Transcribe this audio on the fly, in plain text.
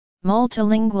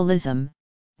Multilingualism,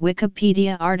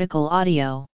 Wikipedia article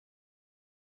audio.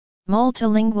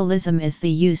 Multilingualism is the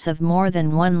use of more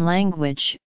than one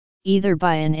language, either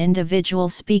by an individual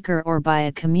speaker or by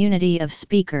a community of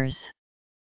speakers.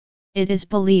 It is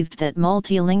believed that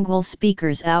multilingual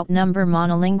speakers outnumber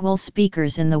monolingual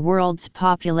speakers in the world's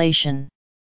population.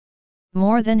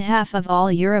 More than half of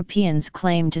all Europeans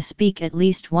claim to speak at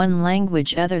least one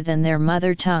language other than their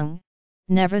mother tongue.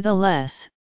 Nevertheless,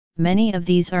 many of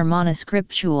these are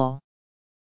monoscriptual.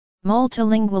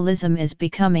 Multilingualism is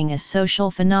becoming a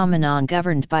social phenomenon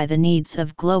governed by the needs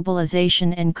of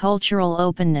globalization and cultural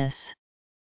openness.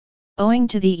 Owing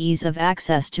to the ease of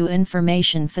access to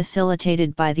information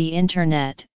facilitated by the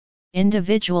Internet,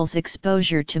 individuals'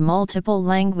 exposure to multiple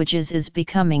languages is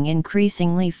becoming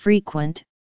increasingly frequent,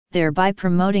 thereby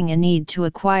promoting a need to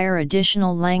acquire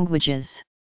additional languages.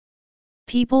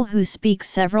 People who speak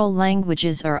several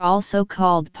languages are also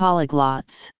called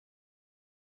polyglots.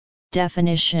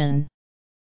 Definition: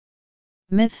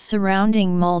 Myths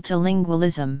surrounding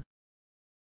multilingualism.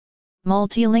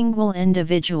 Multilingual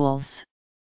individuals.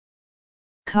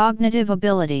 Cognitive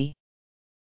ability.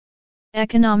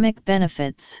 Economic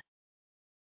benefits.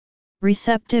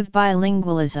 Receptive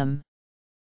bilingualism.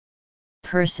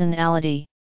 Personality.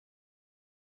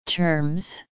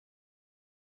 Terms: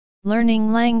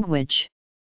 learning language,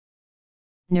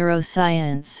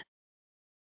 neuroscience,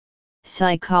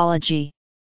 psychology.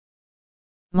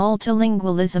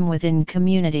 Multilingualism within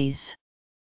communities.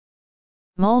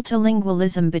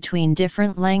 Multilingualism between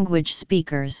different language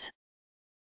speakers.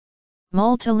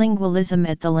 Multilingualism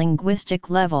at the linguistic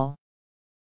level.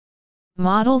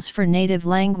 Models for native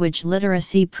language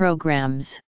literacy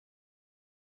programs.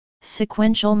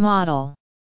 Sequential model.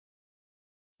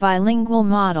 Bilingual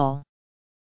model.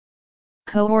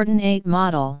 Coordinate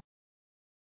model.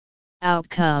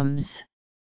 Outcomes.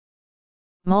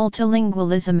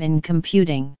 Multilingualism in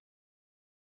computing.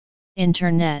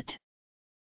 Internet.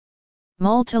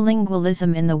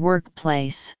 Multilingualism in the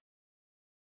workplace.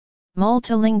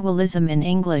 Multilingualism in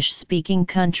English-speaking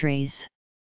countries.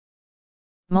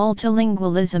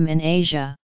 Multilingualism in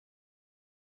Asia.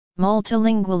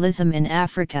 Multilingualism in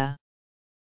Africa.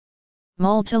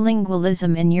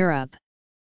 Multilingualism in Europe.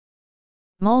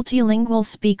 Multilingual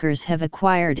speakers have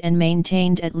acquired and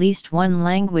maintained at least one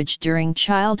language during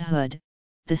childhood,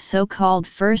 the so-called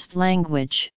first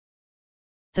language.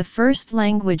 The first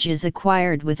language is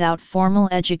acquired without formal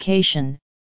education,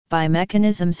 by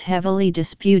mechanisms heavily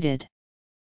disputed.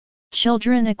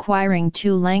 Children acquiring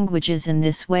two languages in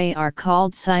this way are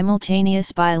called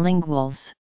simultaneous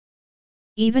bilinguals.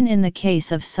 Even in the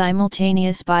case of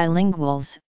simultaneous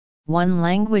bilinguals, one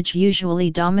language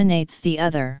usually dominates the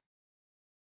other.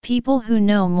 People who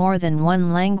know more than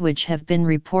one language have been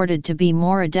reported to be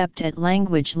more adept at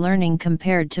language learning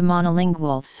compared to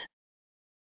monolinguals.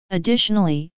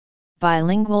 Additionally,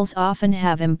 bilinguals often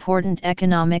have important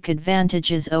economic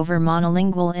advantages over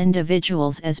monolingual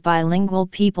individuals, as bilingual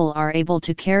people are able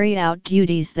to carry out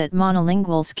duties that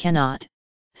monolinguals cannot,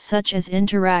 such as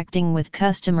interacting with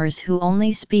customers who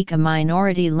only speak a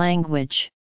minority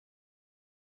language.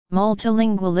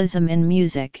 Multilingualism in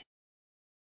music.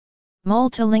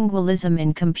 Multilingualism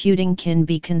in computing can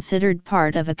be considered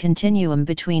part of a continuum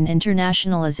between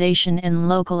internationalization and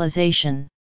localization.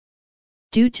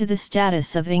 Due to the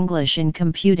status of English in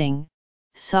computing,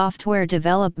 software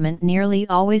development nearly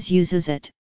always uses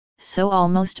it, so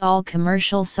almost all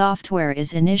commercial software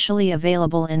is initially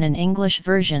available in an English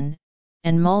version,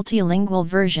 and multilingual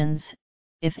versions,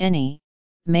 if any,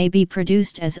 may be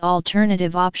produced as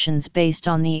alternative options based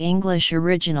on the English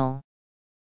original.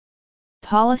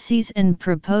 Policies and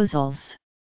proposals.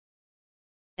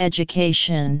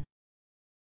 Education.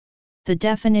 The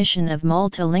definition of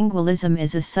multilingualism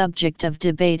is a subject of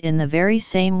debate in the very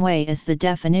same way as the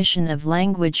definition of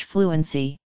language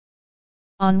fluency.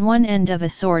 On one end of a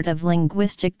sort of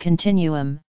linguistic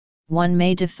continuum, one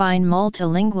may define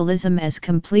multilingualism as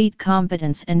complete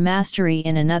competence and mastery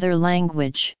in another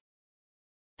language.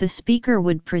 The speaker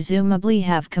would presumably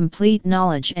have complete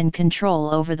knowledge and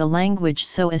control over the language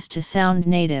so as to sound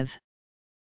native.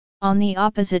 On the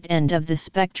opposite end of the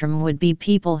spectrum would be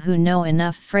people who know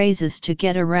enough phrases to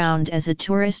get around as a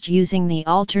tourist using the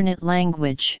alternate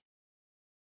language.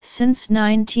 Since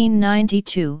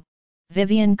 1992,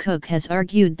 Vivian Cook has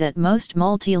argued that most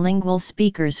multilingual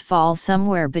speakers fall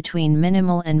somewhere between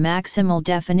minimal and maximal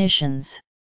definitions.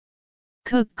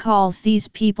 Cook calls these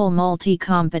people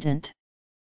multi-competent.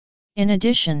 In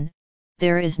addition,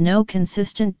 there is no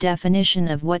consistent definition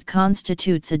of what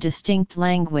constitutes a distinct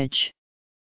language.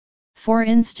 For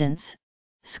instance,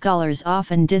 scholars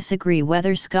often disagree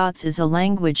whether Scots is a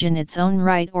language in its own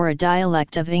right or a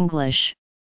dialect of English.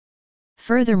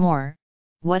 Furthermore,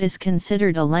 what is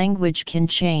considered a language can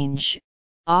change,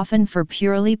 often for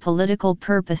purely political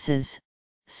purposes,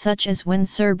 such as when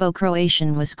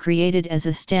Serbo-Croatian was created as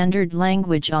a standard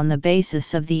language on the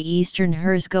basis of the Eastern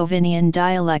Herzegovinian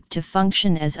dialect to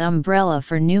function as umbrella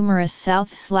for numerous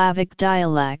South Slavic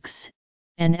dialects,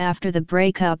 and after the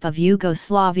breakup of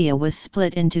Yugoslavia was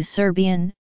split into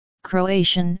Serbian,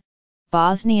 Croatian,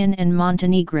 Bosnian and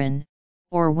Montenegrin,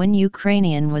 or when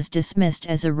Ukrainian was dismissed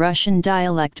as a Russian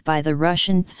dialect by the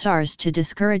Russian Tsars to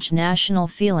discourage national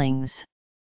feelings.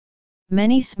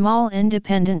 Many small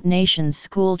independent nations'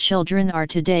 school children are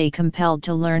today compelled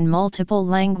to learn multiple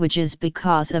languages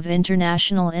because of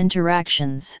international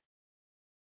interactions.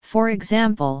 For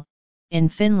example, in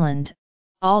Finland,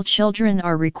 all children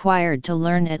are required to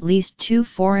learn at least 2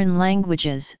 foreign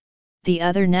languages, the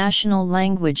other national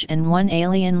language and 1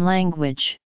 alien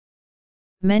language.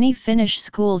 Many Finnish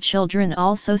school children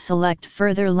also select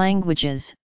further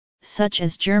languages, such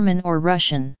as German or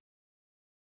Russian.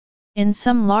 In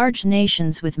some large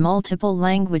nations with multiple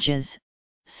languages,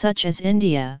 such as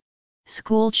India,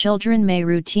 school children may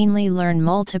routinely learn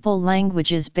multiple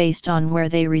languages based on where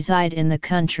they reside in the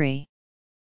country.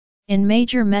 In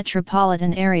major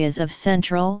metropolitan areas of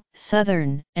central,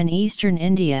 southern, and eastern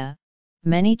India,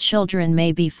 many children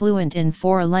may be fluent in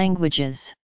 4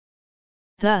 languages.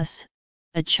 Thus,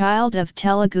 a child of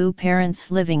Telugu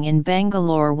parents living in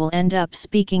Bangalore will end up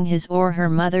speaking his or her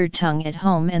mother tongue at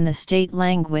home and the state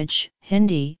language,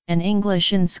 Hindi, and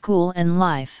English in school and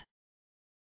life.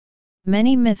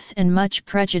 Many myths and much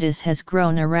prejudice has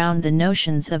grown around the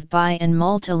notions of bi- and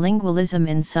multilingualism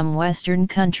in some Western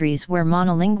countries where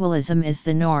monolingualism is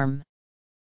the norm.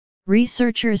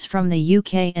 Researchers from the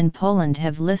UK and Poland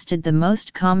have listed the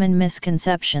most common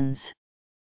misconceptions.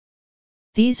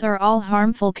 These are all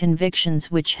harmful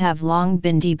convictions which have long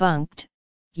been debunked,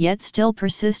 yet still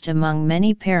persist among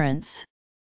many parents.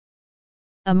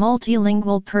 A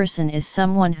multilingual person is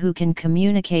someone who can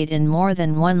communicate in more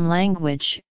than one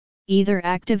language, either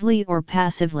actively or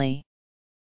passively.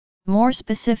 More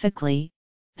specifically,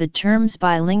 the terms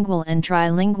bilingual and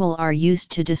trilingual are used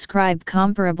to describe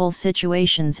comparable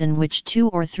situations in which 2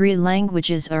 or 3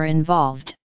 languages are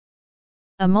involved.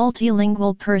 A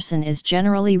multilingual person is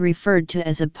generally referred to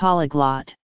as a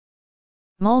polyglot.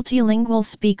 Multilingual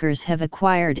speakers have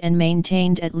acquired and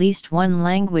maintained at least 1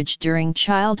 language during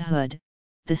childhood,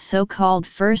 the so-called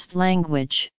first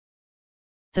language.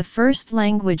 The first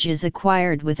language is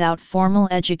acquired without formal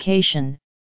education,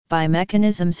 by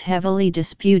mechanisms heavily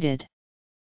disputed.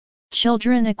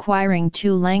 Children acquiring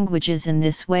 2 languages in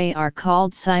this way are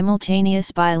called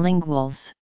simultaneous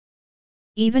bilinguals.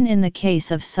 Even in the case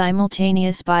of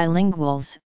simultaneous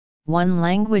bilinguals, one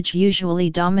language usually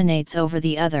dominates over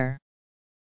the other.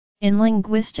 In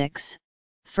linguistics,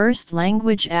 first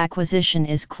language acquisition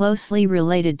is closely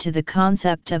related to the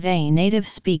concept of a native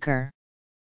speaker.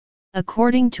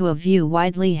 According to a view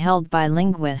widely held by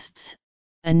linguists,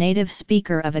 a native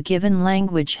speaker of a given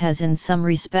language has in some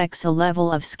respects a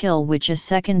level of skill which a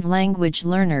second language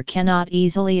learner cannot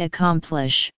easily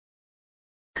accomplish.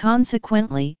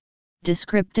 Consequently,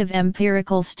 descriptive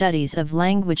empirical studies of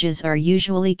languages are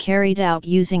usually carried out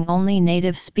using only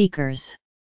native speakers.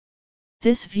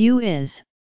 This view is,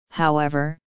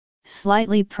 however,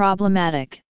 slightly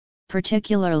problematic,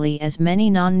 particularly as many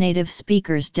non-native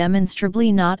speakers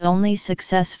demonstrably not only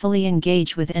successfully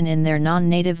engage with and in their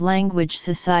non-native language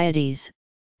societies,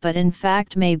 but in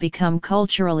fact may become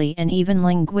culturally and even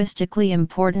linguistically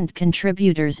important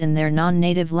contributors in their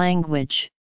non-native language.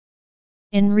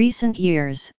 In recent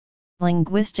years,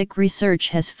 linguistic research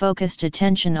has focused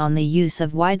attention on the use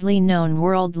of widely known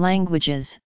world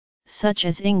languages, such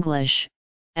as English,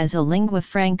 as a lingua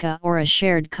franca or a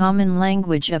shared common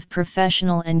language of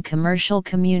professional and commercial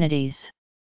communities.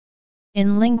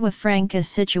 In lingua franca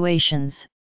situations,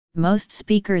 most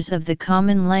speakers of the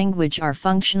common language are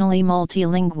functionally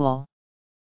multilingual.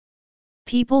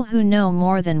 People who know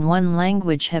more than 1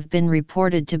 language have been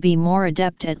reported to be more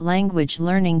adept at language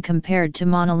learning compared to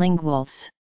monolinguals.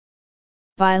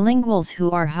 Bilinguals who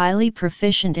are highly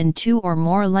proficient in 2 or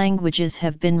more languages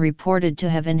have been reported to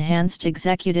have enhanced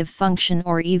executive function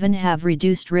or even have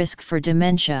reduced risk for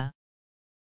dementia.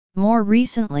 More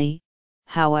recently,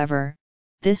 however,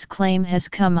 this claim has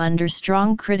come under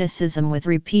strong criticism with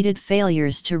repeated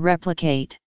failures to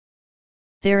replicate.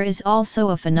 There is also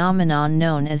a phenomenon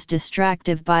known as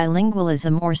distractive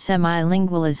bilingualism or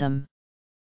semilingualism.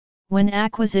 When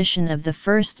acquisition of the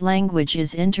first language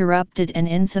is interrupted and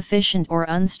insufficient or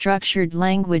unstructured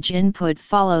language input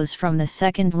follows from the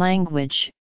second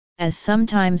language, as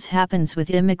sometimes happens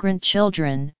with immigrant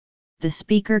children, the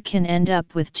speaker can end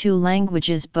up with two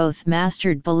languages both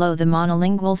mastered below the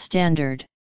monolingual standard.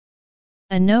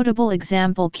 A notable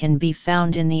example can be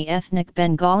found in the ethnic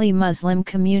Bengali Muslim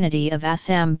community of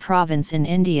Assam province in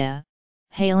India,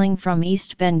 hailing from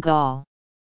East Bengal.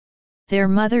 Their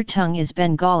mother tongue is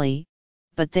Bengali,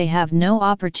 but they have no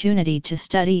opportunity to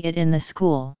study it in the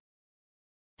school.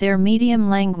 Their medium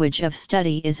language of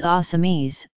study is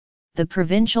Assamese, the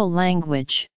provincial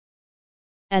language.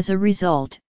 As a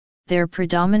result, their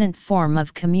predominant form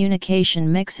of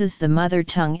communication mixes the mother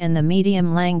tongue and the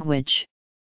medium language.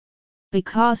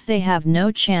 Because they have no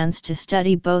chance to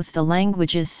study both the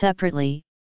languages separately,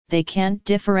 they can't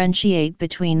differentiate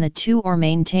between the two or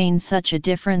maintain such a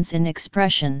difference in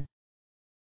expression.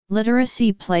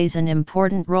 Literacy plays an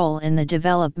important role in the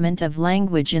development of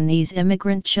language in these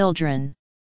immigrant children.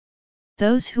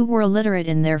 Those who were literate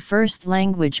in their first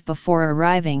language before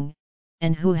arriving,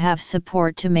 and who have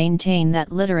support to maintain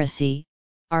that literacy,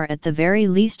 are at the very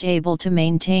least able to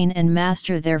maintain and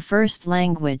master their first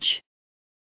language.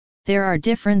 There are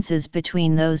differences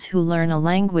between those who learn a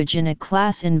language in a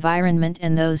class environment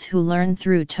and those who learn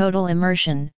through total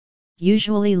immersion,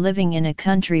 usually living in a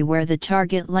country where the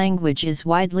target language is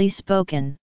widely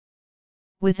spoken.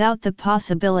 Without the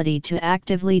possibility to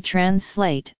actively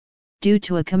translate, due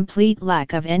to a complete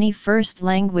lack of any first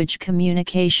language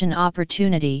communication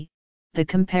opportunity, the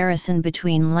comparison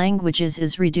between languages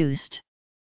is reduced.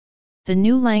 The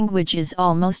new language is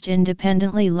almost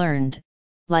independently learned,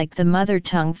 like the mother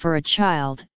tongue for a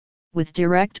child, with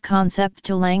direct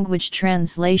concept-to-language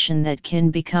translation that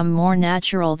can become more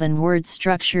natural than word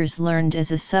structures learned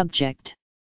as a subject.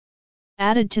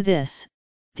 Added to this,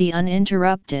 the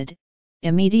uninterrupted,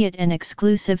 immediate and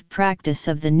exclusive practice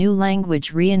of the new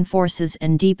language reinforces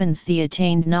and deepens the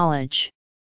attained knowledge.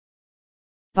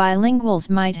 Bilinguals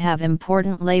might have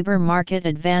important labor market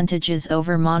advantages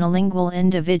over monolingual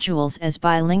individuals as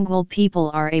bilingual people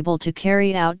are able to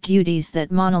carry out duties that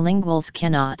monolinguals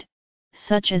cannot,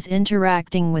 such as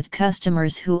interacting with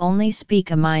customers who only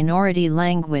speak a minority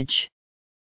language.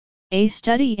 A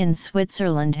study in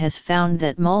Switzerland has found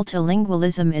that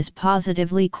multilingualism is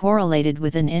positively correlated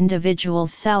with an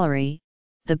individual's salary,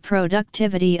 the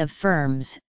productivity of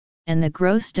firms, and the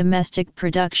gross domestic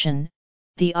production.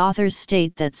 The authors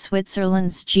state that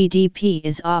Switzerland's GDP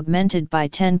is augmented by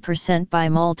 10% by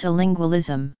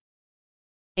multilingualism.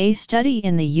 A study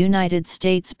in the United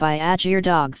States by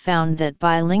Agirdog found that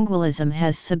bilingualism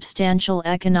has substantial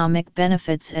economic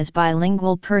benefits as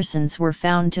bilingual persons were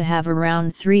found to have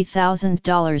around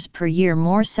 $3,000 per year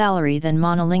more salary than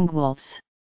monolinguals.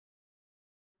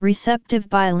 Receptive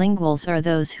bilinguals are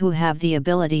those who have the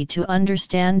ability to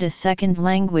understand a second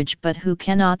language but who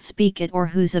cannot speak it or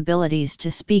whose abilities to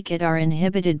speak it are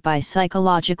inhibited by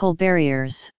psychological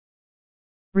barriers.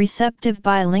 Receptive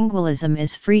bilingualism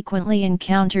is frequently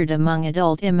encountered among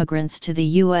adult immigrants to the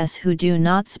U.S. who do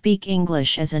not speak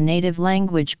English as a native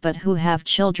language but who have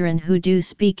children who do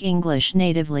speak English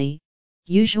natively,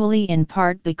 usually in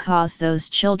part because those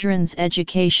children's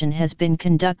education has been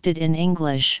conducted in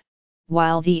English.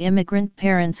 While the immigrant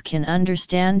parents can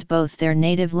understand both their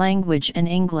native language and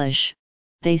English,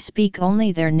 they speak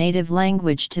only their native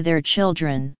language to their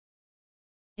children.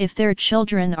 If their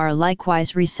children are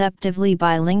likewise receptively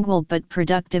bilingual but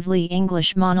productively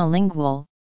English monolingual,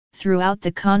 throughout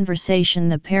the conversation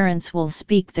the parents will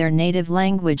speak their native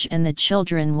language and the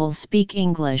children will speak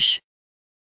English.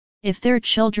 If their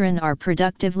children are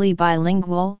productively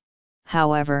bilingual,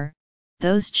 however,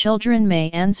 those children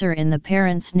may answer in the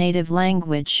parents' native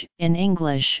language, in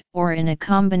English, or in a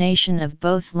combination of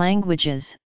both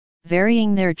languages,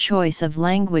 varying their choice of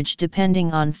language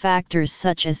depending on factors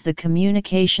such as the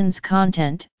communication's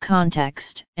content,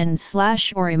 context,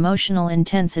 and/or emotional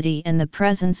intensity and the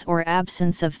presence or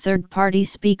absence of third-party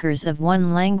speakers of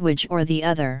one language or the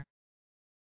other.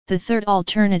 The third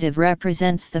alternative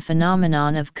represents the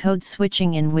phenomenon of code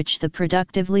switching in which the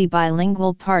productively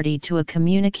bilingual party to a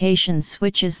communication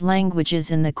switches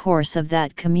languages in the course of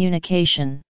that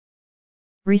communication.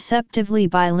 Receptively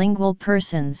bilingual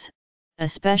persons,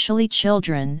 especially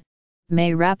children,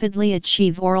 may rapidly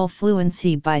achieve oral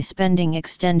fluency by spending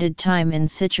extended time in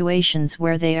situations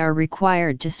where they are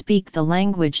required to speak the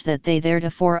language that they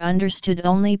theretofore understood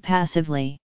only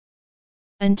passively.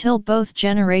 Until both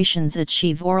generations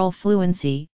achieve oral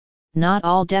fluency, not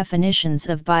all definitions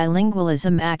of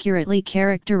bilingualism accurately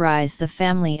characterize the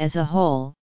family as a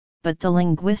whole, but the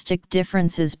linguistic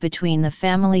differences between the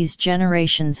family's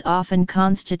generations often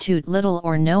constitute little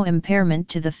or no impairment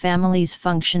to the family's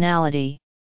functionality.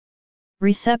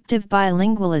 Receptive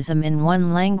bilingualism in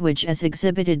one language as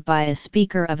exhibited by a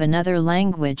speaker of another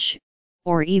language,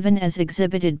 or even as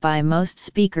exhibited by most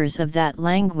speakers of that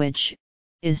language,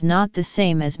 is not the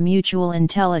same as mutual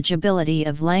intelligibility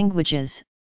of languages.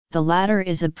 The latter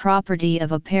is a property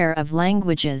of a pair of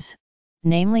languages,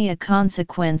 namely a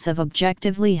consequence of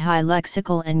objectively high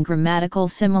lexical and grammatical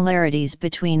similarities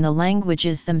between the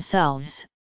languages themselves,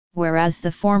 whereas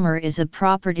the former is a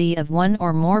property of one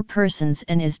or more persons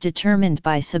and is determined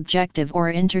by subjective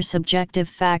or intersubjective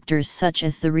factors such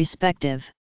as the respective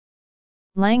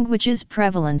language's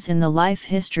prevalence in the life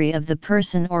history of the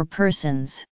person or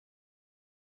persons.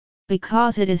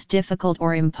 Because it is difficult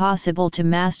or impossible to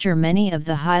master many of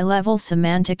the high-level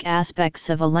semantic aspects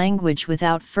of a language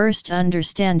without first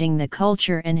understanding the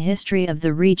culture and history of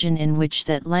the region in which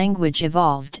that language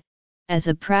evolved, as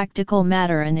a practical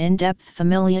matter an in-depth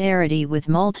familiarity with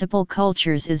multiple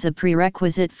cultures is a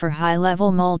prerequisite for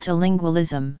high-level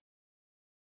multilingualism.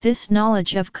 This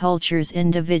knowledge of cultures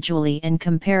individually and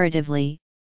comparatively,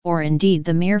 or indeed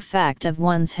the mere fact of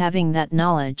one's having that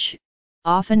knowledge,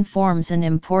 often forms an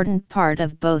important part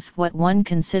of both what one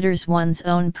considers one's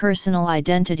own personal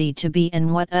identity to be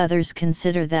and what others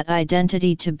consider that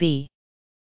identity to be.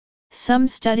 Some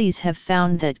studies have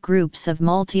found that groups of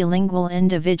multilingual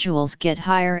individuals get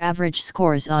higher average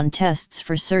scores on tests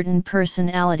for certain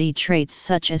personality traits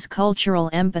such as cultural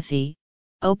empathy,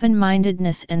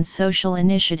 open-mindedness and social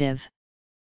initiative.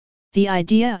 The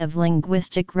idea of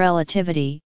linguistic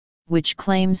relativity, which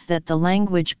claims that the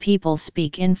language people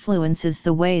speak influences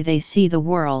the way they see the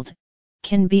world,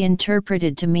 can be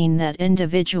interpreted to mean that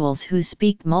individuals who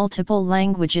speak multiple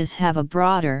languages have a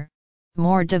broader,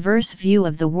 more diverse view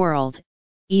of the world,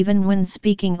 even when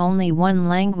speaking only one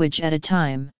language at a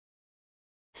time.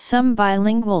 Some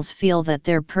bilinguals feel that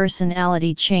their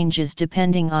personality changes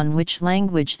depending on which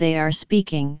language they are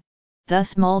speaking,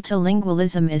 thus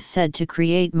multilingualism is said to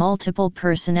create multiple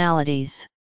personalities.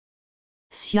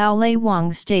 Xiaolei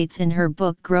Wang states in her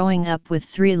book Growing Up with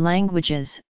Three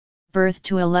Languages, Birth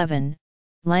to 11,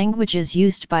 languages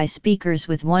used by speakers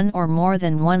with one or more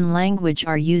than one language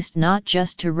are used not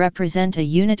just to represent a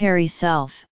unitary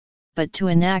self, but to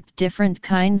enact different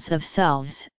kinds of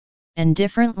selves, and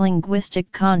different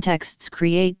linguistic contexts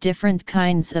create different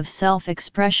kinds of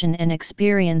self-expression and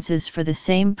experiences for the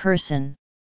same person.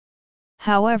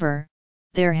 However,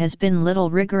 there has been little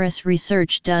rigorous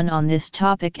research done on this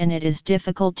topic and it is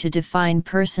difficult to define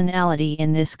personality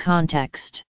in this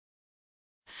context.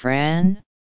 Fran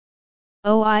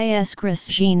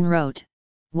Oisgris-Jean wrote,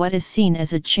 "What is seen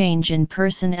as a change in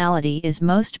personality is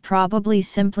most probably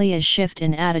simply a shift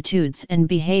in attitudes and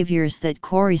behaviors that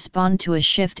correspond to a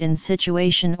shift in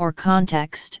situation or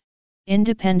context,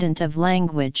 independent of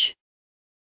language."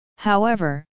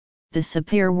 However, the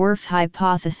Sapir-Whorf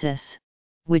hypothesis,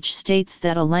 which states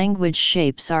that a language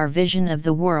shapes our vision of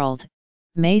the world,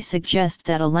 may suggest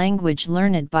that a language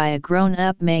learned by a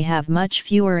grown-up may have much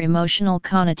fewer emotional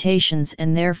connotations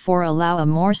and therefore allow a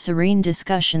more serene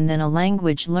discussion than a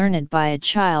language learned by a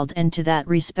child and to that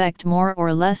respect more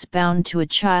or less bound to a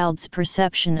child's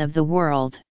perception of the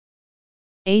world.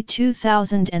 A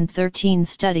 2013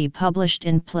 study published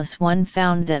in PLOS ONE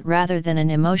found that rather than an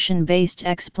emotion-based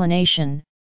explanation,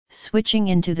 switching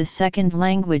into the second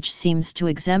language seems to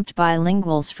exempt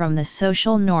bilinguals from the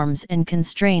social norms and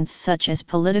constraints such as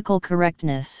political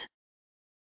correctness.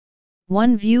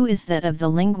 One view is that of the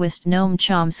linguist Noam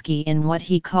Chomsky in what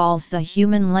he calls the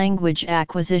human language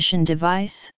acquisition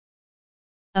device,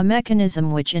 a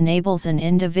mechanism which enables an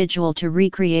individual to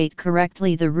recreate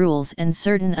correctly the rules and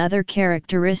certain other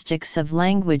characteristics of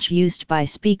language used by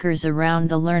speakers around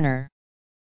the learner.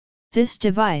 This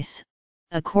device,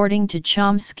 according to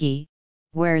Chomsky,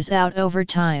 wears out over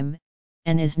time,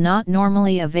 and is not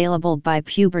normally available by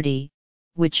puberty,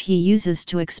 which he uses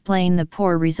to explain the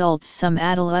poor results some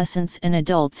adolescents and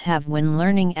adults have when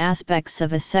learning aspects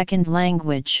of a second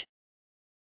language.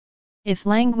 If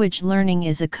language learning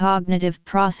is a cognitive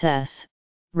process,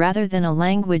 rather than a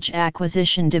language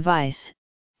acquisition device,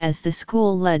 as the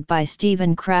school led by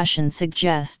Stephen Krashen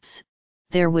suggests,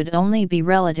 there would only be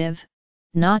relative,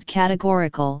 not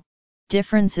categorical,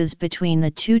 differences between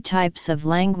the two types of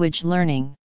language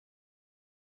learning.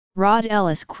 Rod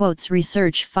Ellis quotes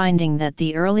research finding that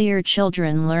the earlier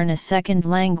children learn a second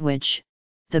language,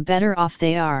 the better off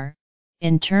they are,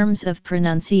 in terms of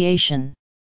pronunciation.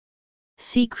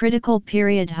 See critical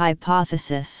period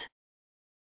hypothesis.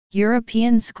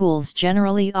 European schools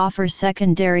generally offer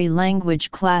secondary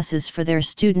language classes for their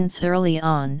students early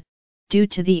on, due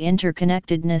to the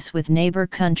interconnectedness with neighbor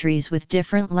countries with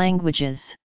different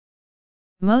languages.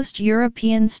 Most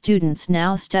European students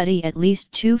now study at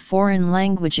least 2 foreign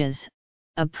languages,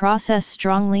 a process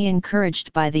strongly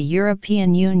encouraged by the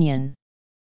European Union.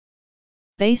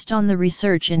 Based on the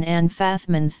research in Anne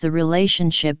Fathman's The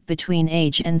Relationship Between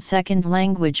Age and Second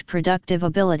Language Productive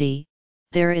Ability,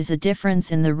 there is a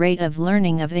difference in the rate of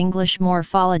learning of English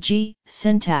morphology,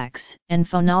 syntax, and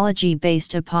phonology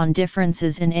based upon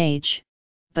differences in age,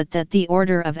 but that the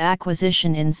order of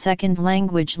acquisition in second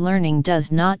language learning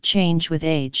does not change with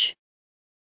age.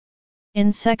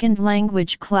 In second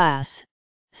language class,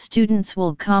 students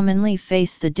will commonly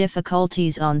face the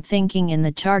difficulties on thinking in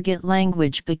the target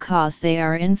language because they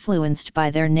are influenced by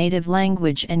their native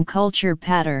language and culture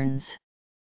patterns.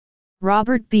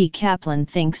 Robert B. Kaplan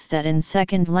thinks that in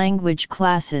second language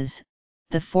classes,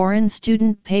 the foreign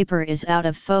student paper is out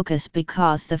of focus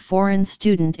because the foreign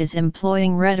student is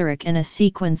employing rhetoric and a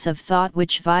sequence of thought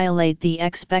which violate the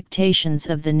expectations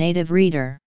of the native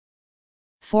reader.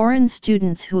 Foreign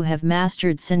students who have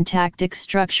mastered syntactic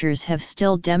structures have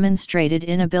still demonstrated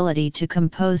inability to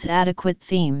compose adequate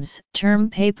themes, term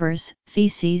papers,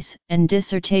 theses, and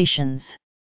dissertations.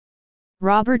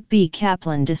 Robert B.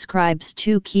 Kaplan describes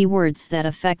 2 keywords that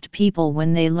affect people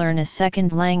when they learn a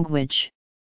second language.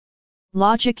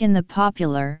 Logic in the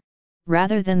popular,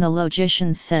 rather than the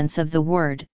logician's sense of the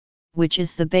word, which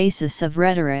is the basis of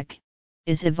rhetoric,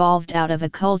 is evolved out of a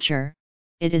culture,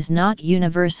 it is not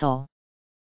universal.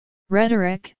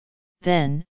 Rhetoric,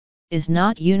 then, is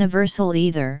not universal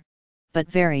either, but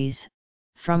varies,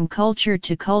 from culture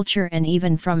to culture and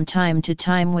even from time to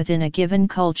time within a given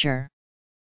culture.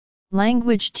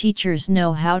 Language teachers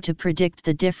know how to predict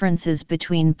the differences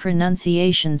between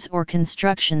pronunciations or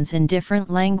constructions in different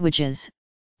languages,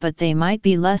 but they might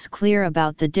be less clear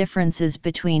about the differences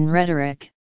between rhetoric,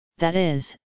 that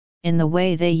is, in the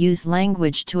way they use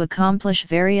language to accomplish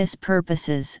various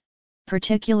purposes,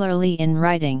 particularly in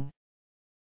writing.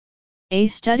 A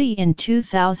study in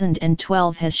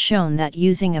 2012 has shown that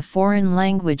using a foreign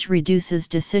language reduces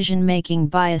decision-making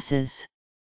biases.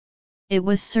 It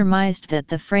was surmised that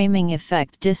the framing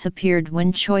effect disappeared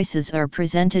when choices are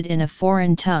presented in a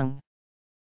foreign tongue.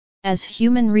 As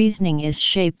human reasoning is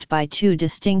shaped by 2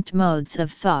 distinct modes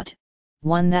of thought,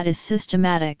 one that is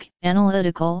systematic,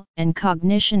 analytical, and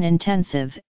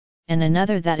cognition-intensive, and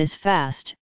another that is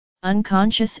fast,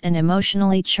 unconscious and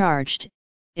emotionally charged,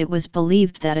 it was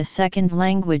believed that a second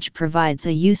language provides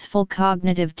a useful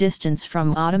cognitive distance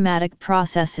from automatic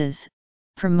processes,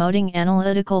 promoting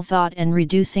analytical thought and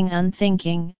reducing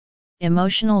unthinking,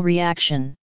 emotional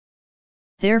reaction.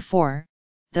 Therefore,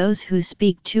 those who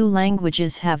speak 2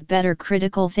 languages have better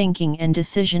critical thinking and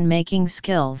decision-making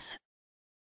skills.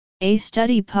 A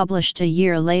study published a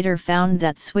year later found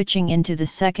that switching into the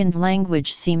second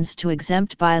language seems to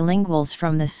exempt bilinguals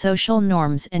from the social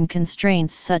norms and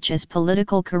constraints such as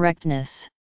political correctness.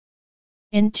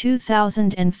 In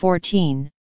 2014,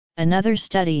 another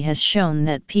study has shown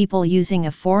that people using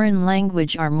a foreign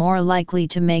language are more likely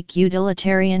to make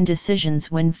utilitarian decisions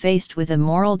when faced with a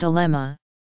moral dilemma,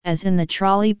 as in the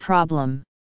trolley problem.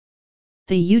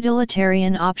 The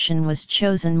utilitarian option was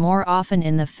chosen more often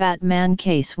in the fat man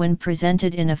case when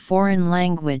presented in a foreign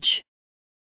language.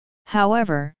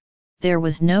 However, there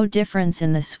was no difference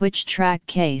in the switch track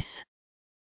case.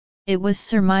 It was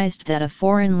surmised that a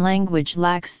foreign language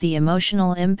lacks the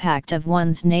emotional impact of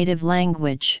one's native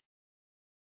language.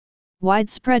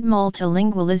 Widespread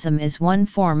multilingualism is one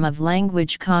form of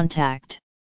language contact.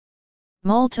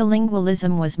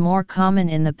 Multilingualism was more common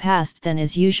in the past than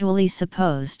is usually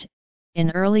supposed.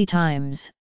 In early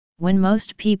times, when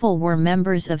most people were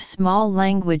members of small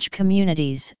language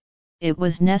communities, it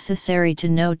was necessary to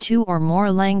know 2 or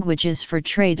more languages for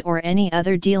trade or any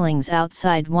other dealings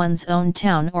outside one's own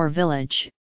town or village,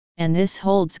 and this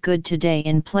holds good today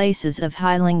in places of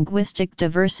high linguistic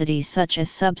diversity such as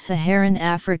sub-Saharan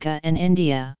Africa and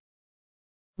India.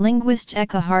 Linguist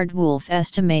Eckhard Wolff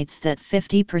estimates that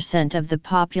 50% of the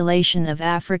population of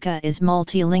Africa is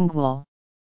multilingual.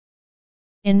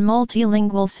 In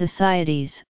multilingual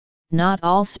societies, not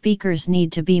all speakers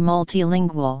need to be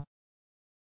multilingual.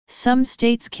 Some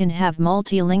states can have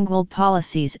multilingual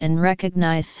policies and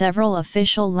recognize several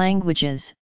official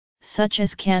languages, such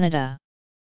as Canada.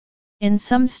 In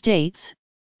some states,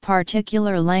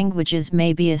 particular languages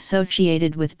may be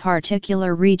associated with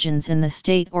particular regions in the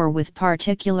state or with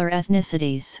particular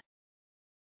ethnicities.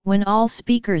 When all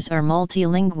speakers are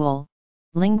multilingual,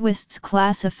 linguists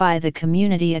classify the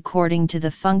community according to the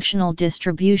functional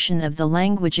distribution of the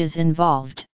languages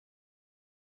involved.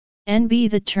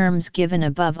 The terms given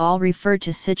above all refer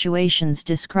to situations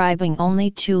describing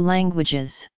only 2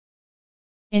 languages.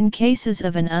 In cases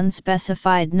of an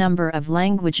unspecified number of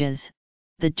languages,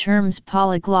 the terms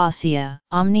polyglossia,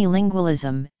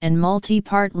 omnilingualism, and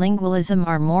multi-part lingualism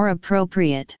are more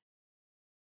appropriate.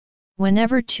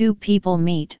 Whenever two people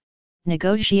meet,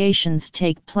 negotiations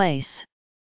take place.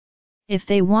 If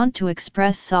they want to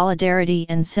express solidarity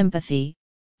and sympathy,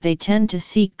 they tend to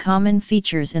seek common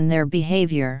features in their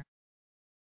behavior.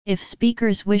 If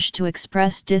speakers wish to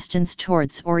express distance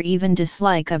towards or even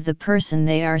dislike of the person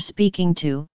they are speaking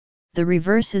to, the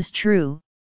reverse is true,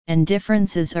 and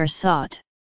differences are sought.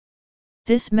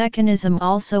 This mechanism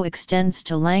also extends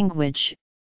to language,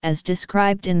 as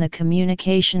described in the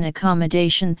communication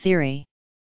accommodation theory.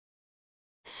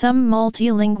 Some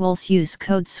multilinguals use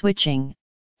code switching,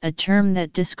 a term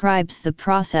that describes the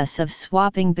process of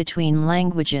swapping between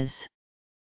languages.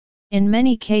 In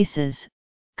many cases,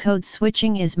 code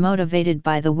switching is motivated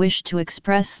by the wish to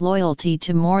express loyalty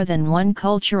to more than one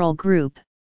cultural group,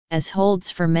 as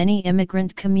holds for many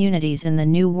immigrant communities in the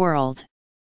New World.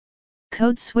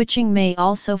 Code switching may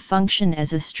also function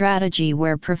as a strategy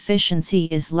where proficiency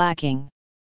is lacking.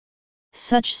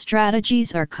 Such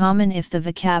strategies are common if the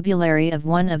vocabulary of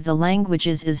one of the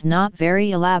languages is not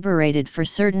very elaborated for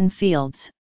certain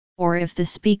fields, or if the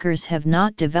speakers have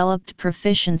not developed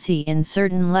proficiency in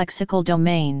certain lexical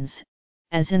domains,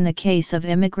 as in the case of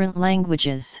immigrant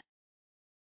languages.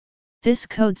 This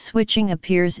code switching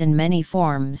appears in many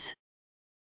forms.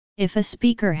 If a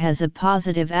speaker has a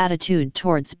positive attitude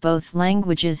towards both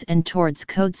languages and towards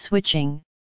code switching,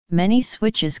 many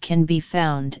switches can be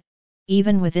found,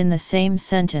 even within the same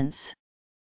sentence.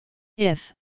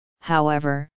 If,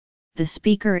 however, the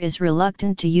speaker is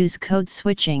reluctant to use code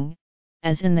switching,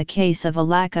 as in the case of a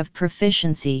lack of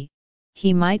proficiency,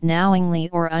 he might knowingly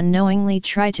or unknowingly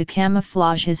try to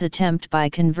camouflage his attempt by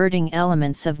converting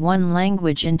elements of one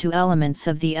language into elements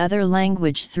of the other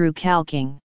language through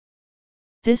calquing.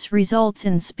 This results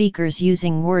in speakers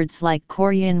using words like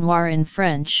courrier noir in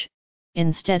French,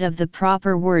 instead of the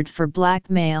proper word for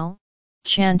blackmail,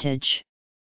 chantage.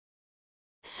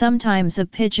 Sometimes a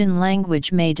pidgin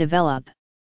language may develop.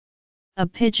 A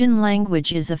pidgin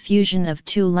language is a fusion of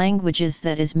two languages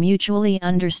that is mutually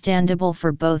understandable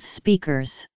for both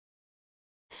speakers.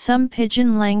 Some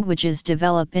pidgin languages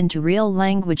develop into real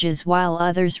languages while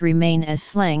others remain as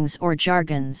slangs or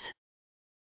jargons.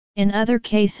 In other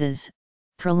cases,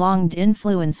 prolonged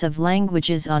influence of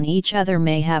languages on each other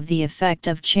may have the effect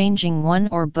of changing one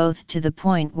or both to the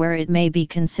point where it may be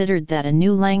considered that a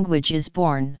new language is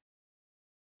born.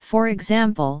 For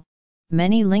example,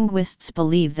 many linguists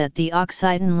believe that the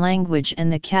Occitan language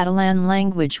and the Catalan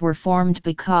language were formed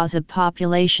because a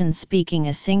population speaking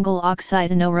a single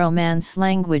Occitano-Romance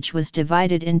language was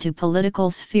divided into political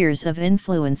spheres of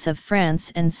influence of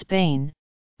France and Spain,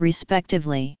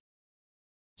 respectively.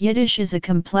 Yiddish is a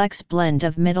complex blend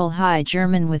of Middle High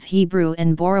German with Hebrew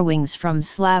and borrowings from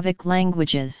Slavic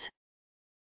languages.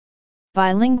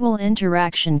 Bilingual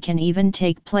interaction can even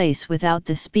take place without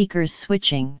the speakers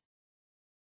switching.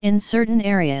 In certain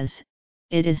areas,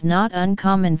 it is not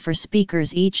uncommon for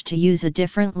speakers each to use a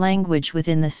different language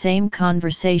within the same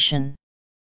conversation.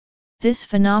 This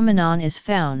phenomenon is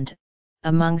found,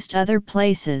 amongst other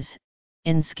places,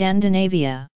 in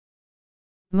Scandinavia.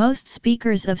 Most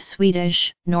speakers of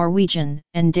Swedish, Norwegian,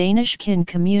 and Danish can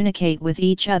communicate with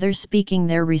each other speaking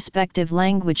their respective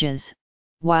languages,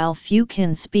 while few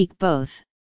can speak both.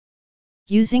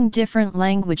 Using different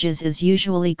languages is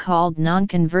usually called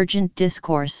non-convergent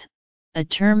discourse, a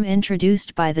term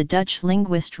introduced by the Dutch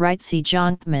linguist Ritsie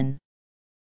Jonkman.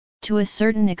 To a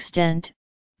certain extent,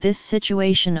 this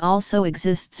situation also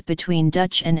exists between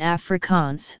Dutch and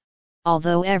Afrikaans,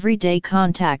 although everyday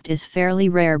contact is fairly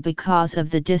rare because of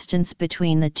the distance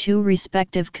between the two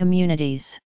respective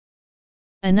communities.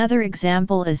 Another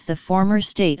example is the former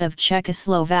state of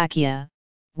Czechoslovakia,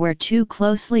 where two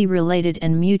closely related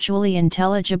and mutually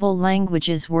intelligible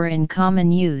languages were in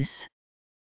common use.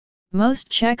 Most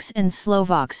Czechs and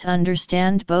Slovaks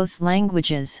understand both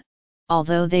languages,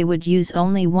 although they would use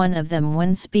only one of them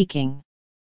when speaking.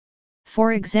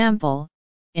 For example,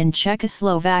 in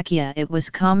Czechoslovakia it was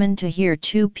common to hear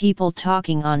two people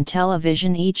talking on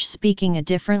television each speaking a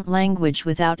different language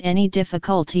without any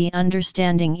difficulty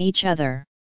understanding each other.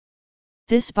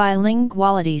 This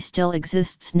bilinguality still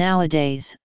exists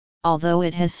nowadays, although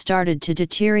it has started to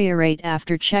deteriorate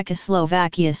after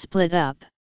Czechoslovakia split up.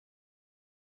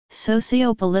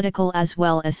 Socio-political as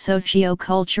well as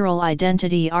socio-cultural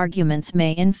identity arguments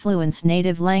may influence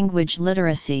native language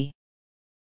literacy.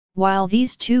 While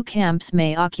these two camps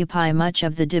may occupy much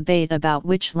of the debate about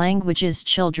which languages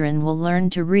children will learn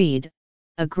to read,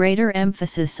 a greater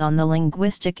emphasis on the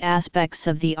linguistic aspects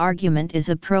of the argument is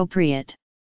appropriate.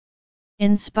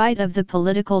 In spite of the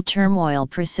political turmoil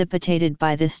precipitated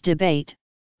by this debate,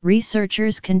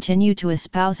 researchers continue to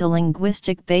espouse a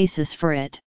linguistic basis for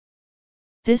it.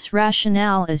 This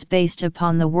rationale is based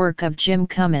upon the work of Jim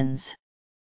Cummins.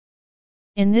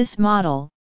 In this model,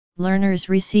 learners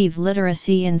receive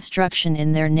literacy instruction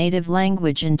in their native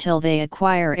language until they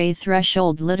acquire a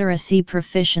threshold literacy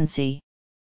proficiency.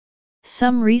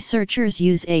 Some researchers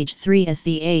use age 3 as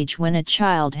the age when a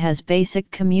child has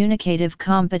basic communicative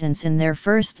competence in their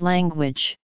first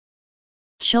language.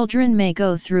 Children may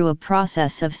go through a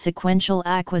process of sequential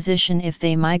acquisition if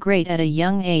they migrate at a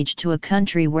young age to a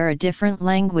country where a different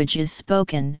language is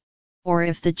spoken, or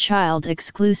if the child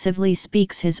exclusively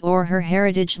speaks his or her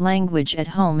heritage language at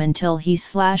home until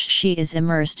he/she is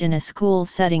immersed in a school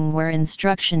setting where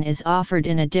instruction is offered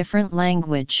in a different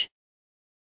language.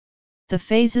 The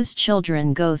phases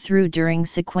children go through during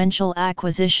sequential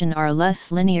acquisition are less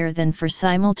linear than for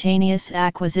simultaneous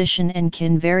acquisition and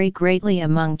can vary greatly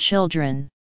among children.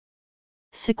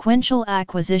 Sequential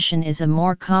acquisition is a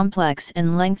more complex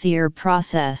and lengthier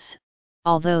process,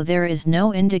 although there is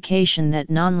no indication that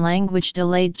non-language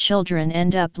delayed children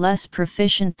end up less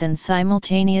proficient than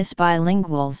simultaneous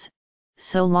bilinguals,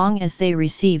 so long as they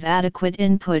receive adequate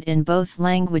input in both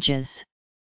languages.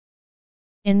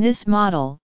 In this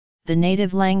model, the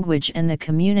native language and the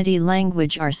community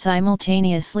language are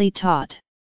simultaneously taught.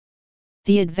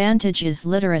 The advantage is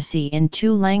literacy in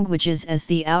 2 languages as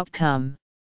the outcome.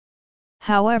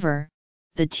 However,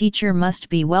 the teacher must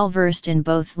be well versed in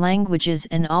both languages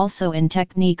and also in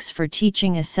techniques for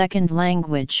teaching a second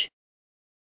language.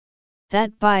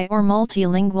 That bi- or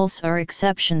multilinguals are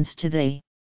exceptions to the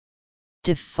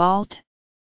default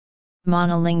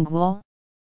monolingual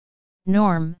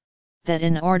norm, that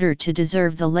in order to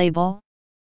deserve the label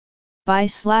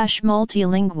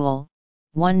bi/multilingual,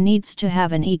 one needs to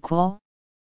have an equal,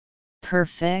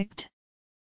 perfect,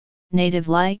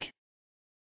 native-like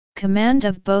command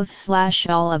of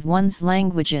both/all of one's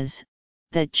languages,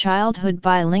 that childhood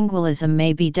bilingualism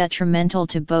may be detrimental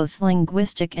to both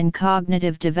linguistic and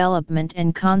cognitive development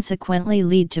and consequently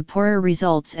lead to poorer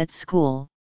results at school,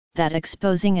 that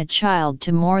exposing a child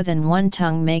to more than one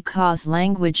tongue may cause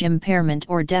language impairment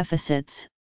or deficits,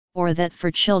 or that for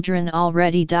children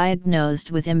already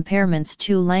diagnosed with impairments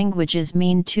 2 languages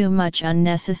mean too much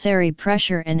unnecessary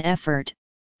pressure and effort,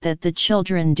 that the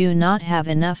children do not have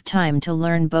enough time to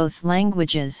learn both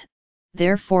languages,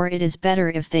 therefore it is better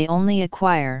if they only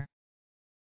acquire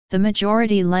the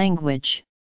majority language,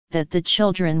 that the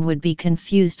children would be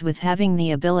confused with having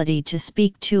the ability to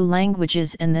speak 2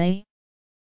 languages and the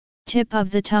tip of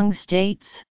the tongue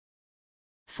states.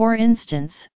 For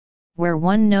instance, where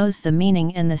one knows the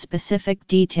meaning and the specific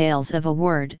details of a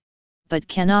word, but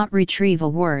cannot retrieve a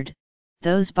word,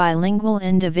 those bilingual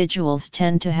individuals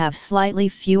tend to have slightly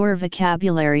fewer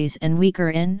vocabularies and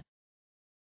weaker in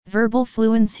verbal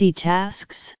fluency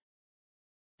tasks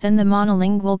than the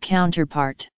monolingual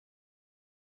counterpart.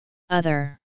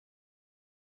 Other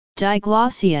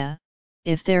diglossia.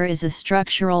 If there is a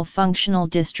structural functional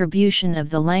distribution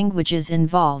of the languages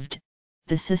involved,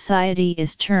 the society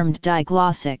is termed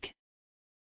diglossic.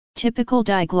 Typical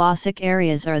diglossic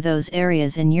areas are those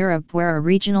areas in Europe where a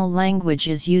regional language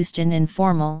is used in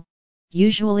informal,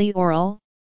 usually oral,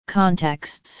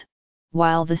 contexts,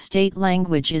 while the state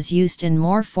language is used in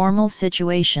more formal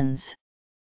situations.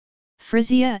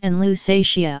 Frisia and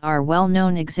Lusatia are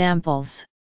well-known examples.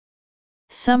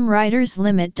 Some writers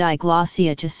limit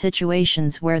diglossia to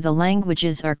situations where the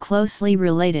languages are closely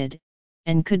related,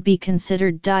 and could be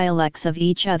considered dialects of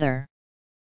each other.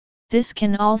 This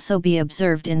can also be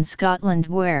observed in Scotland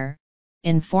where,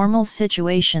 in formal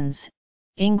situations,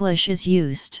 English is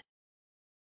used.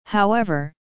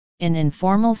 However, in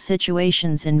informal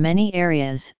situations in many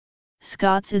areas,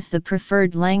 Scots is the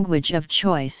preferred language of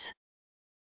choice.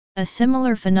 A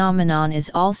similar phenomenon is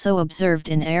also observed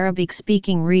in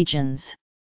Arabic-speaking regions.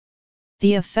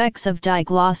 The effects of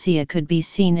diglossia could be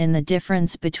seen in the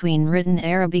difference between written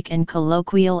Arabic and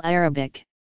colloquial Arabic.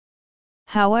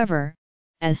 However,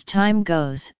 as time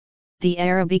goes, the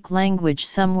Arabic language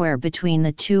somewhere between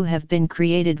the two have been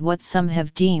created what some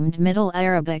have deemed Middle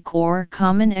Arabic or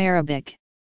Common Arabic.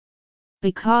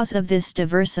 Because of this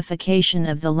diversification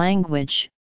of the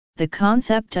language, the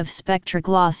concept of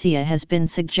spectroglossia has been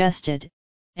suggested.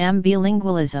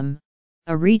 Ambilingualism.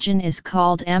 A region is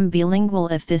called ambilingual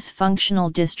if this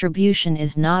functional distribution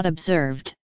is not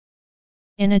observed.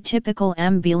 In a typical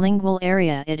ambilingual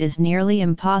area, it is nearly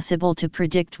impossible to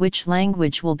predict which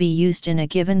language will be used in a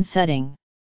given setting.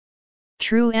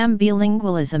 True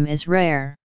ambilingualism is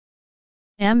rare.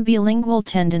 Ambilingual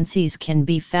tendencies can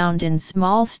be found in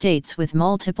small states with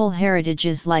multiple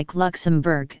heritages like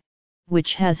Luxembourg,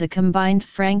 which has a combined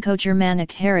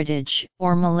Franco-Germanic heritage,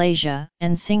 or Malaysia,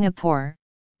 and Singapore,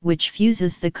 which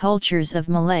fuses the cultures of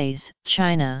Malays,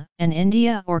 China, and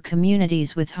India, or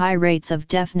communities with high rates of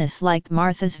deafness like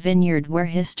Martha's Vineyard, where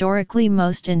historically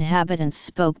most inhabitants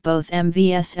spoke both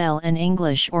MVSL and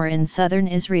English, or in southern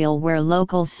Israel where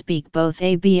locals speak both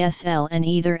ABSL and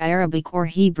either Arabic or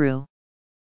Hebrew.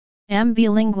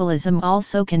 Ambilingualism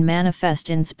also can manifest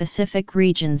in specific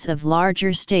regions of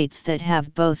larger states that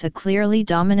have both a clearly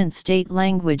dominant state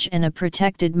language and a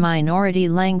protected minority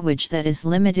language that is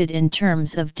limited in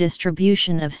terms of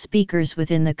distribution of speakers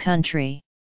within the country.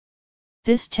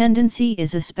 This tendency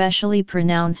is especially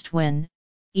pronounced when,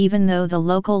 even though the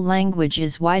local language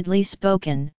is widely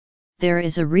spoken, there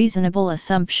is a reasonable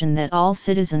assumption that all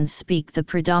citizens speak the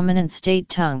predominant state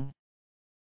tongue.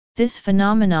 This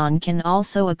phenomenon can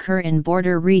also occur in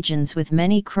border regions with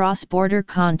many cross-border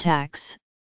contacts,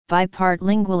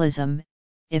 bipartlingualism,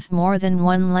 if more than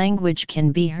one language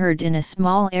can be heard in a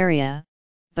small area,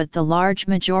 but the large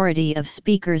majority of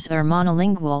speakers are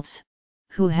monolinguals,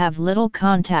 who have little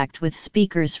contact with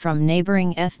speakers from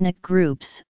neighboring ethnic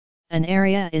groups. An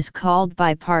area is called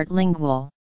bipartlingual.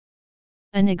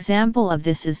 An example of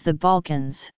this is the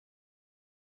Balkans.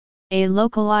 A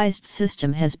localized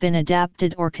system has been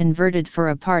adapted or converted for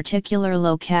a particular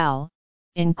locale,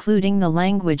 including the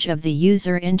language of the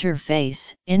user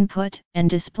interface, input, and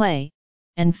display,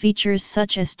 and features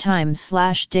such as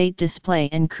time/date display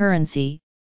and currency,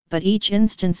 but each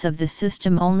instance of the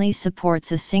system only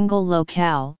supports a single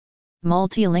locale.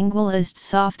 Multilingualist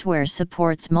software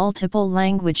supports multiple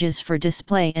languages for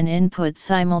display and input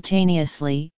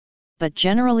simultaneously, but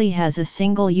generally has a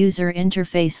single user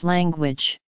interface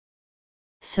language.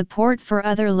 Support for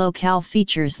other locale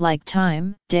features like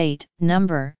time, date,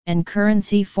 number, and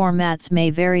currency formats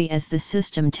may vary as the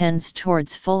system tends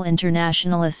towards full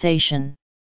internationalization.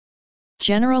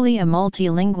 Generally, a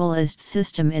multilingualist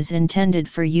system is intended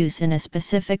for use in a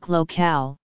specific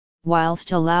locale,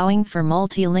 whilst allowing for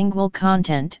multilingual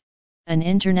content. An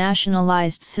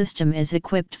internationalized system is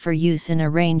equipped for use in a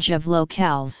range of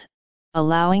locales,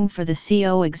 allowing for the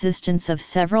coexistence of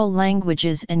several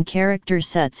languages and character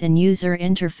sets in user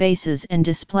interfaces and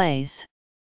displays.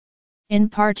 In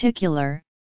particular,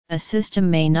 a system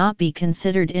may not be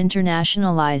considered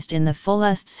internationalized in the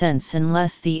fullest sense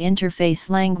unless the interface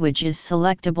language is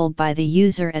selectable by the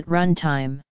user at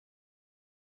runtime.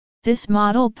 This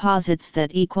model posits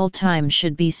that equal time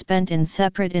should be spent in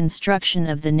separate instruction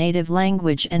of the native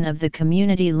language and of the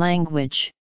community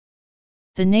language.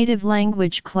 The native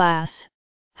language class,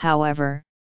 however,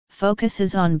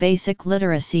 focuses on basic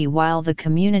literacy while the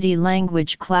community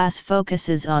language class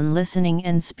focuses on listening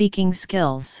and speaking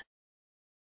skills.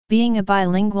 Being a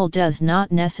bilingual does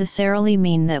not necessarily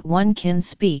mean that one can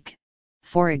speak,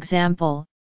 for example,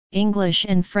 English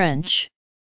and French.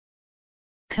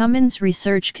 Cummins'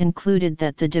 research concluded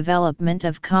that the development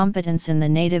of competence in the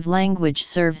native language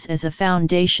serves as a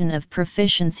foundation of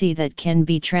proficiency that can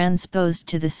be transposed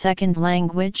to the second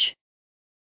language.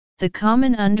 The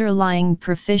common underlying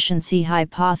proficiency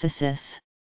hypothesis.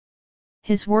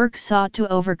 His work sought to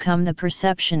overcome the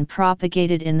perception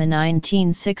propagated in the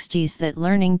 1960s that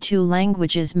learning two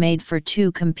languages made for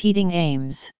two competing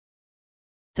aims.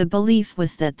 The belief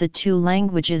was that the two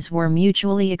languages were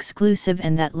mutually exclusive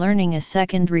and that learning a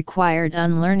second required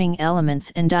unlearning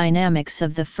elements and dynamics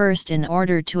of the first in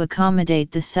order to accommodate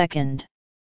the second.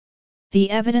 The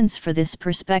evidence for this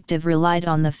perspective relied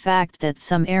on the fact that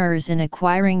some errors in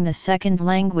acquiring the second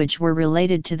language were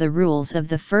related to the rules of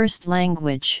the first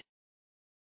language.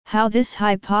 How this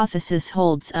hypothesis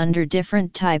holds under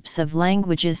different types of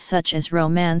languages such as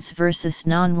Romance versus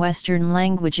non-Western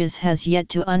languages has yet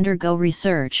to undergo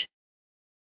research.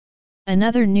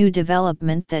 Another new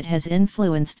development that has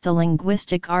influenced the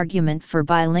linguistic argument for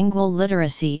bilingual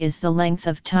literacy is the length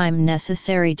of time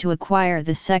necessary to acquire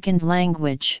the second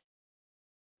language.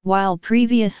 While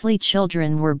previously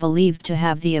children were believed to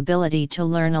have the ability to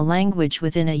learn a language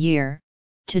within a year,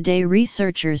 today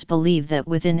researchers believe that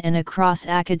within and across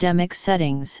academic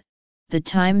settings, the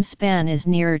time span is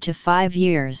nearer to 5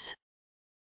 years.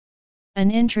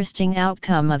 An interesting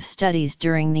outcome of studies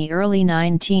during the early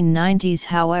 1990s,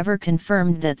 however,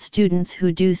 confirmed that students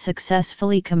who do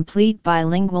successfully complete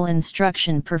bilingual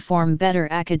instruction perform better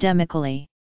academically.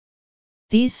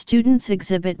 These students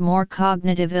exhibit more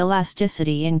cognitive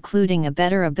elasticity, including a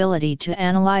better ability to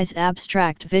analyze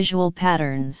abstract visual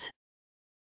patterns.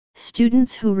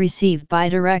 Students who receive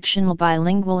bidirectional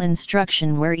bilingual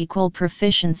instruction where equal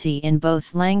proficiency in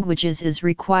both languages is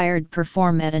required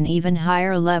perform at an even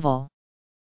higher level.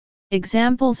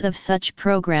 Examples of such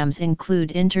programs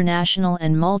include international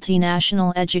and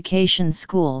multinational education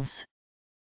schools.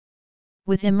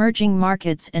 With emerging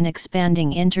markets and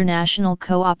expanding international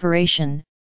cooperation,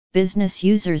 business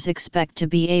users expect to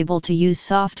be able to use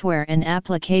software and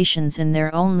applications in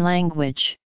their own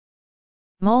language.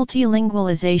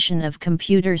 Multilingualization of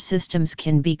computer systems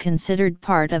can be considered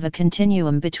part of a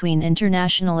continuum between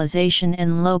internationalization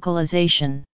and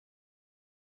localization.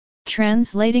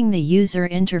 Translating the user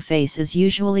interface is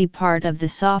usually part of the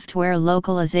software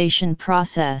localization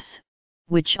process,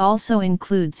 which also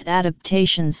includes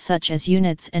adaptations such as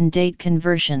units and date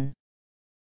conversion.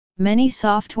 Many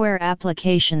software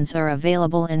applications are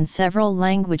available in several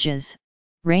languages,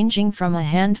 ranging from a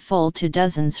handful to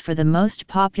dozens for the most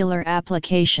popular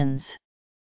applications.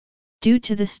 Due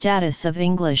to the status of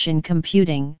English in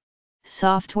computing,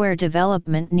 software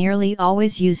development nearly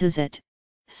always uses it,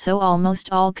 so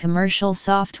almost all commercial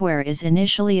software is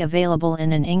initially available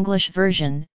in an English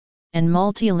version, and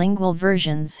multilingual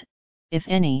versions, if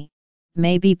any,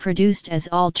 may be produced as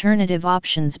alternative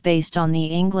options based on the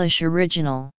English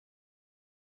original.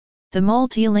 The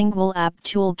Multilingual App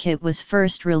Toolkit was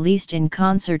first released in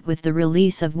concert with the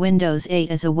release of Windows 8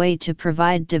 as a way to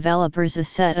provide developers a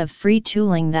set of free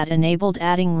tooling that enabled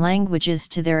adding languages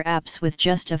to their apps with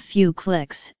just a few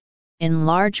clicks, in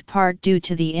large part due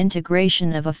to the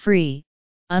integration of a free,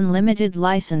 unlimited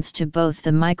license to both the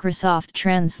Microsoft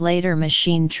Translator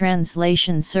Machine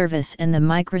Translation Service and the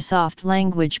Microsoft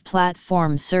Language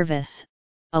Platform Service,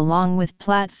 along with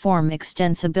platform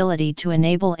extensibility to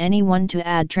enable anyone to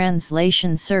add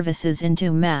translation services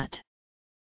into MAT.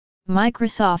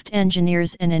 Microsoft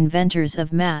engineers and inventors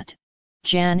of MAT,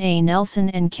 Jan A. Nelson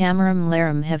and Cameron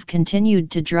Laram, have continued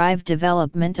to drive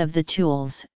development of the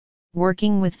tools,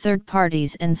 working with third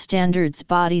parties and standards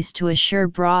bodies to assure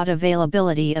broad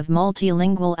availability of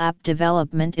multilingual app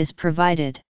development is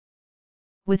provided.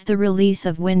 With the release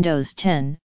of Windows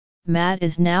 10, MAT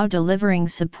is now delivering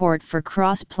support for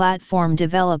cross-platform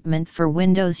development for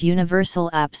Windows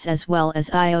Universal apps as well as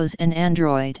iOS and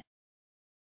Android.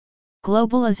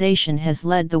 Globalization has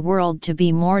led the world to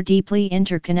be more deeply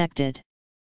interconnected.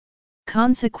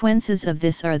 Consequences of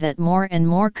this are that more and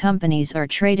more companies are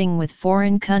trading with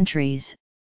foreign countries,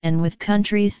 and with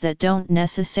countries that don't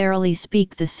necessarily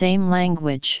speak the same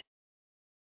language.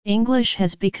 English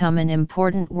has become an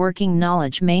important working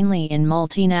knowledge mainly in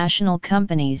multinational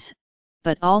companies,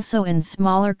 but also in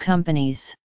smaller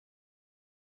companies.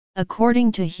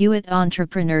 According to Hewitt,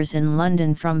 entrepreneurs in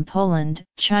London from Poland,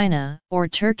 China, or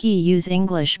Turkey use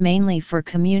English mainly for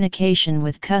communication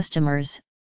with customers,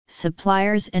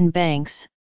 suppliers and banks,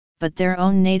 but their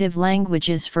own native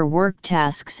languages for work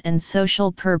tasks and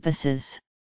social purposes.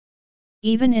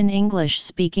 Even in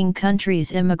English-speaking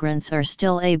countries, immigrants are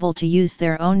still able to use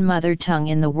their own mother tongue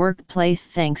in the workplace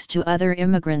thanks to other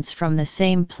immigrants from the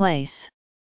same place.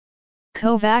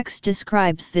 Kovacs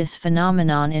describes this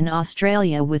phenomenon in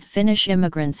Australia with Finnish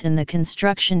immigrants in the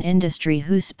construction industry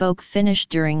who spoke Finnish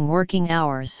during working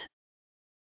hours.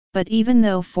 But even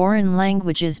though foreign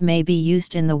languages may be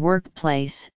used in the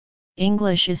workplace,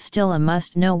 English is still a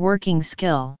must-know working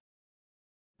skill.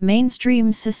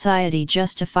 Mainstream society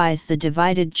justifies the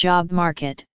divided job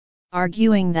market,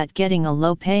 arguing that getting a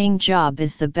low-paying job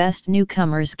is the best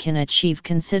newcomers can achieve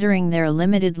considering their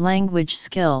limited language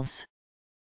skills.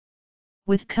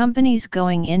 With companies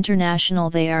going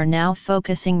international, they are now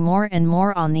focusing more and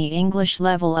more on the English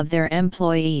level of their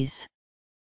employees.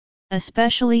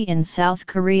 Especially in South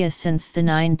Korea since the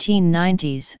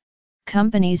 1990s,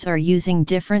 companies are using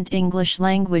different English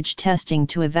language testing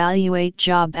to evaluate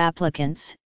job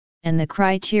applicants, and the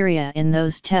criteria in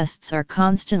those tests are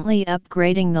constantly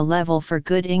upgrading the level for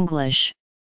good English.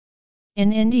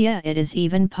 In India, it is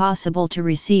even possible to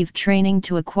receive training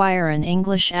to acquire an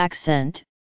English accent,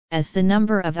 as the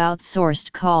number of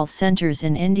outsourced call centers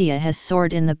in India has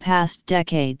soared in the past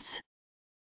decades.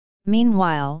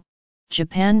 Meanwhile,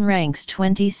 Japan ranks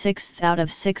 26th out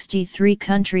of 63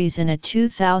 countries in a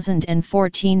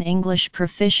 2014 English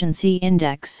Proficiency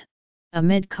Index,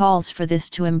 amid calls for this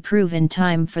to improve in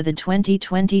time for the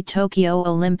 2020 Tokyo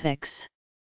Olympics.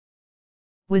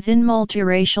 Within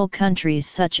multiracial countries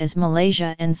such as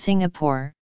Malaysia and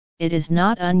Singapore, it is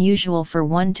not unusual for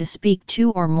one to speak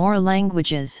two or more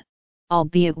languages,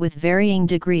 albeit with varying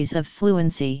degrees of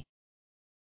fluency.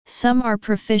 Some are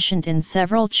proficient in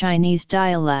several Chinese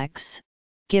dialects,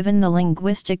 given the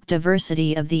linguistic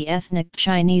diversity of the ethnic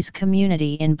Chinese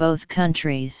community in both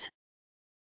countries.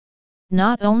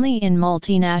 Not only in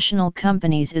multinational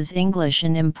companies is English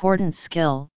an important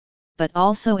skill, but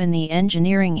also in the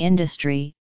engineering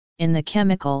industry, in the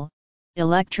chemical,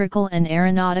 electrical and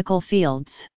aeronautical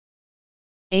fields.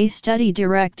 A study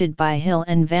directed by Hill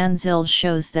and Van Zyl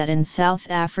shows that in South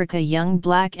Africa young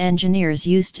black engineers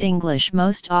used English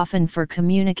most often for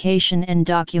communication and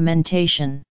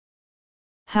documentation.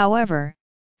 However,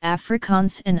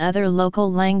 Afrikaans and other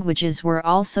local languages were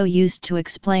also used to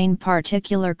explain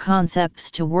particular concepts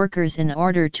to workers in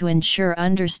order to ensure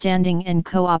understanding and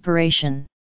cooperation.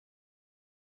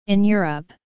 In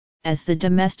Europe, as the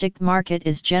domestic market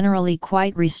is generally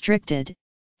quite restricted,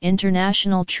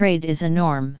 international trade is a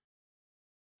norm.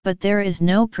 But there is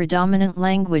no predominant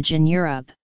language in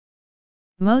Europe.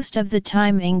 Most of the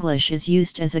time English is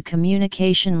used as a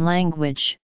communication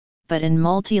language, but in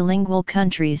multilingual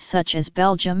countries such as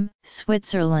Belgium,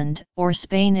 Switzerland, or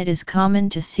Spain it is common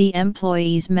to see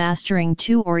employees mastering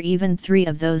 2 or even 3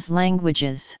 of those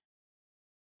languages.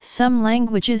 Some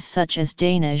languages such as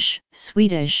Danish,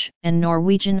 Swedish, and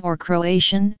Norwegian or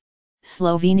Croatian,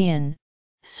 Slovenian,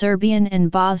 Serbian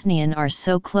and Bosnian are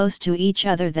so close to each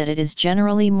other that it is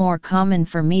generally more common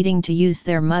for meeting to use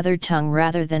their mother tongue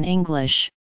rather than English.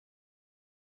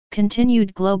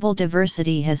 Continued global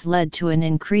diversity has led to an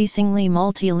increasingly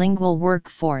multilingual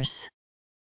workforce.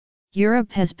 Europe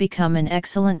has become an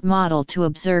excellent model to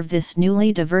observe this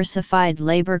newly diversified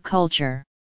labor culture.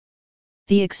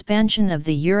 The expansion of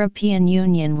the European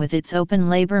Union with its open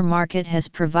labor market has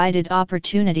provided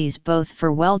opportunities both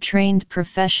for well-trained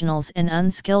professionals and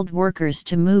unskilled workers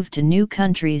to move to new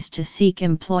countries to seek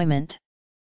employment.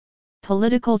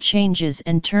 Political changes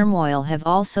and turmoil have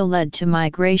also led to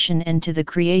migration and to the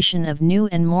creation of new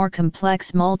and more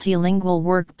complex multilingual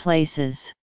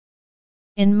workplaces.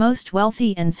 In most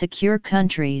wealthy and secure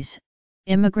countries,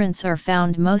 immigrants are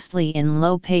found mostly in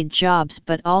low-paid jobs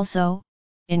but also,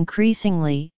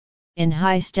 increasingly, in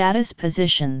high-status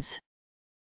positions.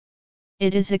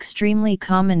 It is extremely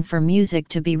common for music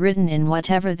to be written in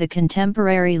whatever the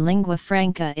contemporary lingua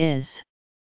franca is.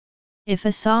 If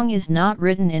a song is not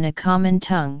written in a common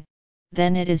tongue,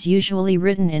 then it is usually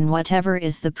written in whatever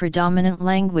is the predominant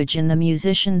language in the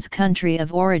musician's country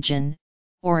of origin,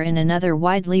 or in another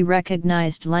widely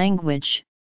recognized language,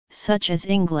 such as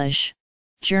English,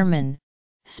 German,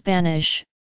 Spanish,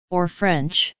 or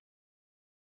French.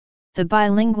 The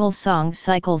bilingual song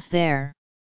cycles there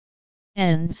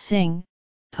and sing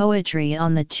poetry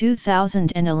on the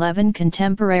 2011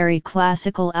 contemporary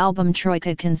classical album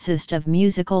Troika consist of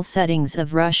musical settings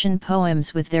of Russian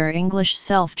poems with their English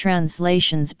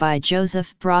self-translations by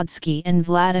Joseph Brodsky and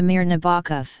Vladimir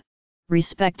Nabokov,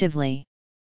 respectively.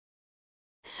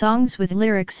 Songs with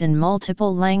lyrics in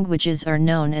multiple languages are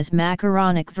known as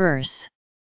macaronic verse.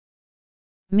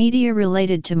 Media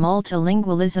related to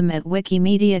multilingualism at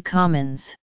Wikimedia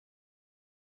Commons.